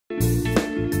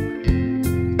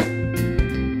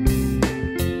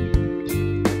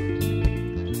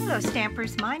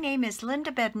Stampers, my name is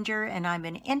Linda Bedinger and I'm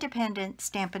an independent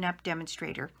Stampin' Up!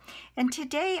 Demonstrator. And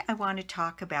today I want to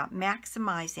talk about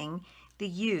maximizing the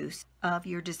use of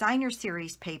your designer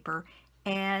series paper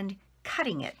and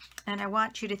cutting it. And I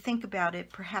want you to think about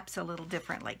it perhaps a little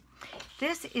differently.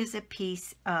 This is a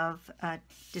piece of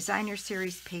designer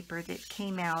series paper that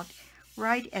came out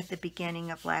right at the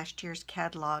beginning of last year's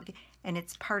catalog, and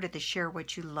it's part of the Share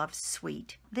What You Love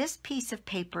suite. This piece of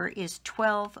paper is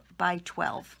 12 by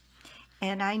 12.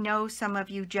 And I know some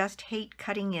of you just hate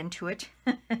cutting into it,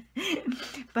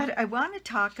 but I want to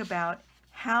talk about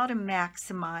how to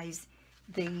maximize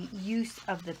the use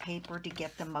of the paper to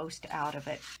get the most out of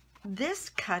it. This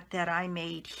cut that I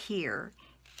made here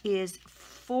is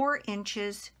 4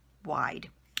 inches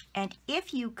wide. And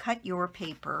if you cut your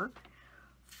paper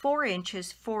 4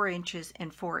 inches, 4 inches,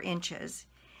 and 4 inches,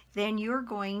 then you're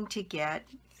going to get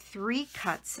 3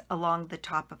 cuts along the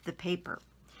top of the paper.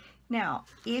 Now,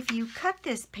 if you cut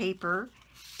this paper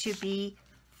to be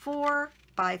 4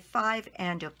 by 5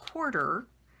 1/4,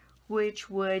 which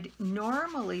would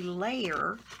normally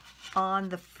layer on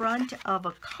the front of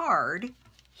a card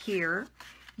here,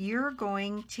 you're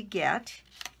going to get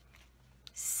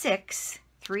 6,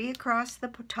 3 across the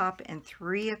top and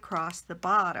 3 across the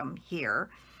bottom here,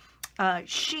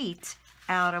 sheets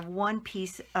out of one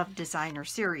piece of designer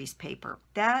series paper.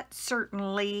 That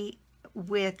certainly,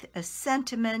 with a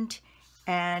sentiment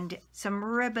and some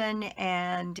ribbon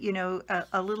and, you know,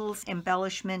 a little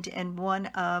embellishment in one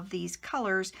of these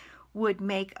colors, would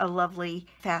make a lovely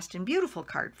Fast and Beautiful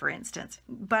card, for instance.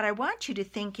 But I want you to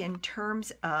think in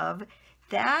terms of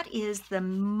that is the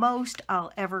most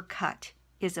I'll ever cut,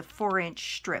 is a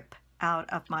 4-inch strip out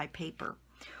of my paper.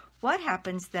 What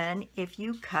happens then if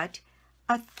you cut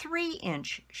a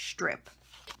 3-inch strip?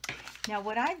 Now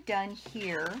what I've done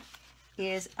here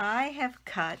is I have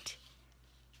cut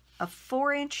a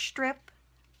 4-inch strip,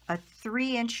 a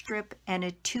 3-inch strip, and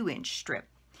a 2-inch strip.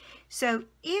 So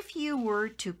if you were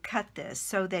to cut this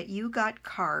so that you got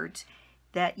cards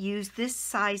that use this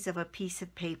size of a piece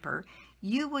of paper,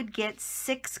 you would get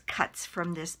 6 cuts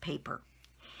from this paper.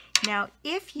 Now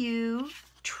if you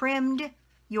trimmed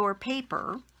your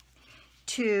paper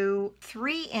to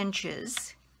 3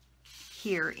 inches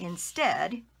here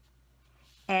instead,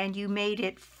 and you made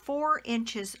it 4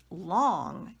 inches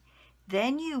long,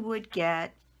 then you would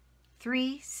get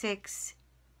 3, 6,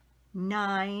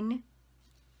 9,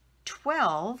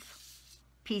 12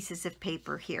 pieces of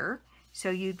paper here. So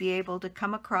you'd be able to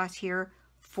come across here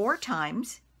 4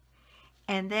 times,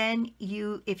 and then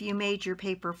if you made your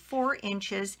paper 4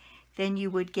 inches, then you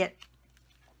would get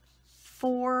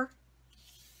 4,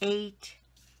 8,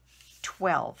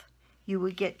 12. You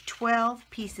would get 12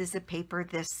 pieces of paper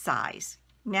this size.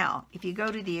 Now, if you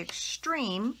go to the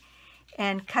extreme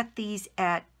and cut these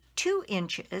at 2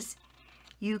 inches,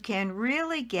 you can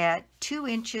really get 2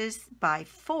 inches by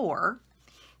 4,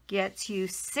 gets you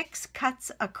 6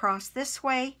 cuts across this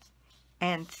way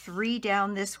and 3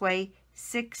 down this way,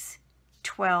 6,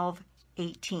 12,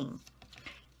 18.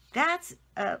 That's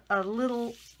a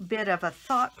little bit of a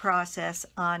thought process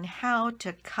on how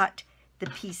to cut the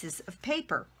pieces of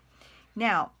paper.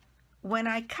 Now, when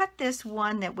I cut this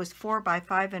one that was 4 by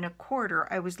 5 1/4,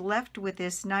 I was left with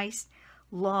this nice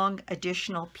long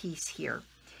additional piece here.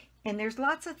 And there's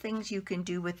lots of things you can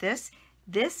do with this.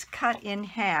 This cut in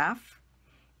half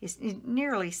is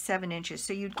nearly 7 inches,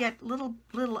 so you'd get little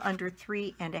under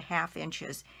 3.5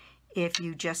 inches if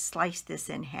you just slice this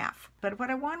in half. But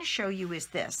what I want to show you is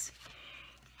this.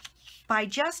 By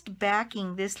just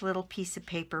backing this little piece of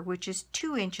paper, which is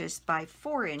 2 inches by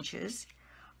 4 inches,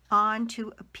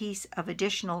 onto a piece of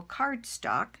additional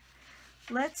cardstock,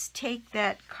 let's take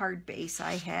that card base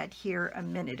I had here a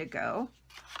minute ago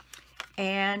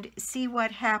and see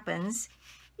what happens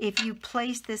if you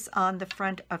place this on the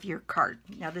front of your card.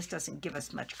 Now this doesn't give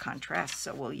us much contrast,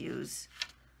 so we'll use,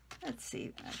 let's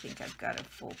see, I think I've got a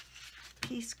full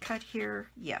piece cut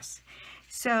here. Yes.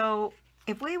 So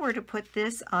if we were to put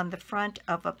this on the front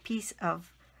of a piece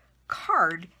of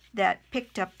card that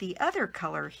picked up the other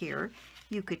color here,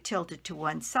 you could tilt it to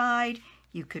one side,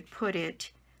 you could put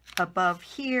it above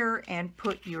here and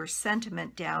put your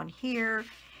sentiment down here.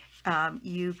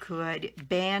 You could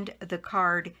band the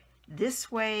card this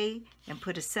way and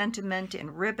put a sentiment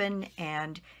and ribbon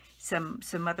and some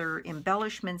other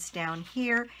embellishments down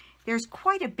here. There's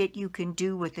quite a bit you can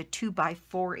do with a 2 by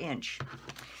 4 inch.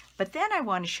 But then I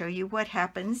want to show you what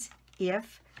happens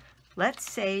if, let's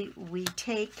say, we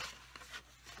take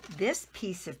this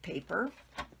piece of paper,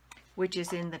 which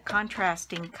is in the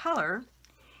contrasting color,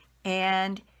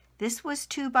 and this was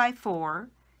 2 by 4,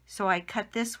 so I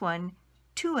cut this one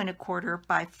 2 1/4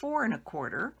 by 4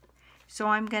 1/4. So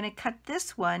I'm going to cut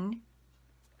this one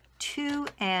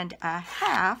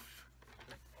 2.5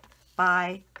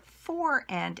 by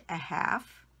 4.5.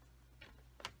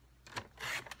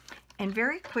 And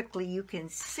very quickly you can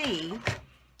see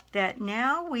that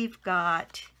now we've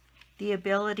got the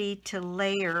ability to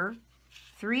layer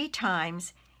 3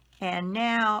 times, and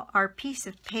now our piece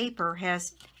of paper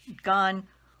has gone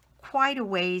quite a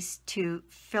ways to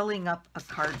filling up a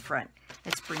card front.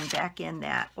 Let's bring back in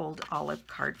that old olive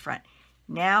card front.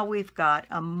 Now we've got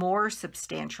a more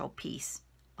substantial piece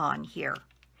on here.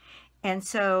 And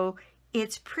so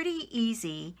it's pretty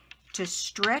easy to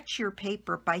stretch your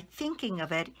paper by thinking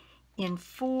of it in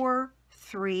 4,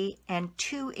 3, and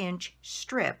 2-inch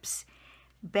strips,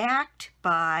 backed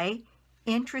by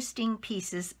interesting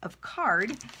pieces of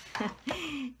card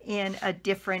in a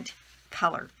different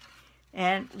color.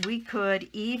 And we could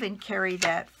even carry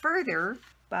that further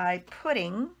by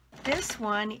putting, this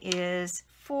one is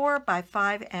 4 by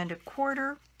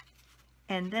 5.25,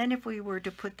 and then if we were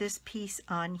to put this piece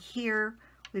on here,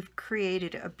 we've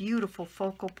created a beautiful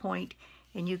focal point,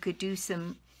 and you could do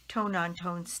some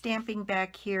tone-on-tone stamping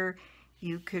back here.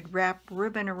 You could wrap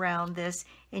ribbon around this,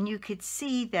 and you could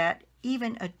see that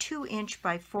even a 2-inch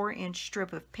by 4-inch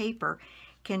strip of paper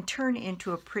can turn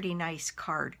into a pretty nice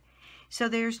card. So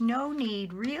there's no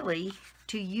need really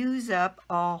to use up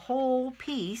a whole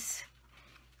piece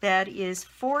that is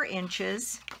 4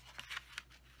 inches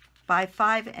by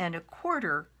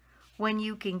 5.25 when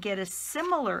you can get a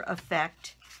similar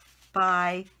effect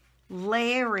by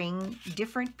layering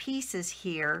different pieces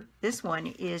here. This one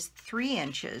is 3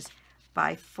 inches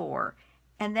by 4,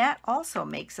 and that also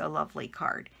makes a lovely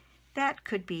card. That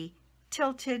could be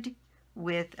tilted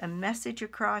with a message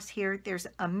across here. There's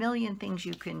a million things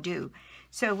you can do.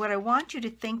 So what I want you to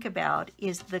think about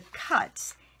is the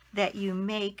cuts that you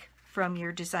make from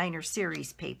your designer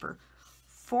series paper.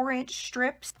 4-inch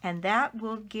strips, and that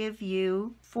will give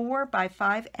you 4 by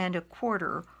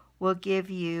 5.25 will give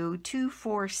you 2,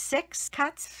 4, 6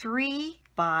 cuts. 3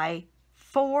 by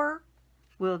 4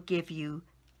 will give you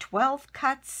 12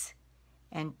 cuts,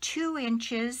 and 2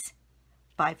 inches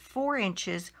by 4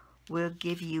 inches will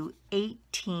give you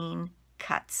 18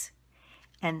 cuts.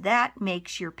 And that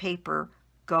makes your paper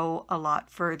go a lot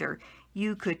further.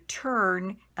 You could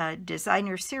turn a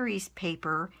designer series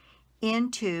paper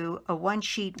into a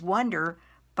one-sheet wonder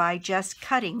by just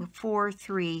cutting 4,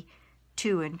 3,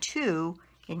 2, and 2,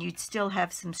 and you'd still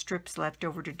have some strips left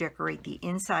over to decorate the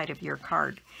inside of your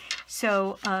card.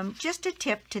 So just a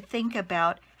tip to think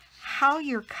about how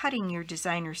you're cutting your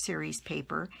designer series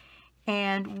paper,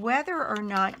 and whether or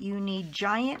not you need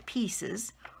giant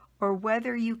pieces or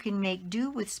whether you can make do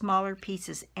with smaller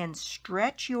pieces and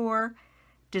stretch your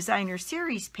designer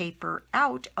series paper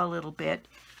out a little bit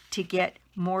to get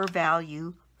more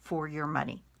value for your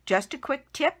money. Just a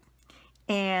quick tip,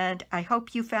 and I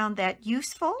hope you found that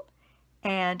useful,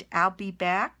 and I'll be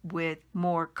back with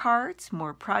more cards,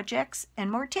 more projects,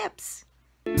 and more tips.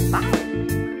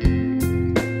 Bye!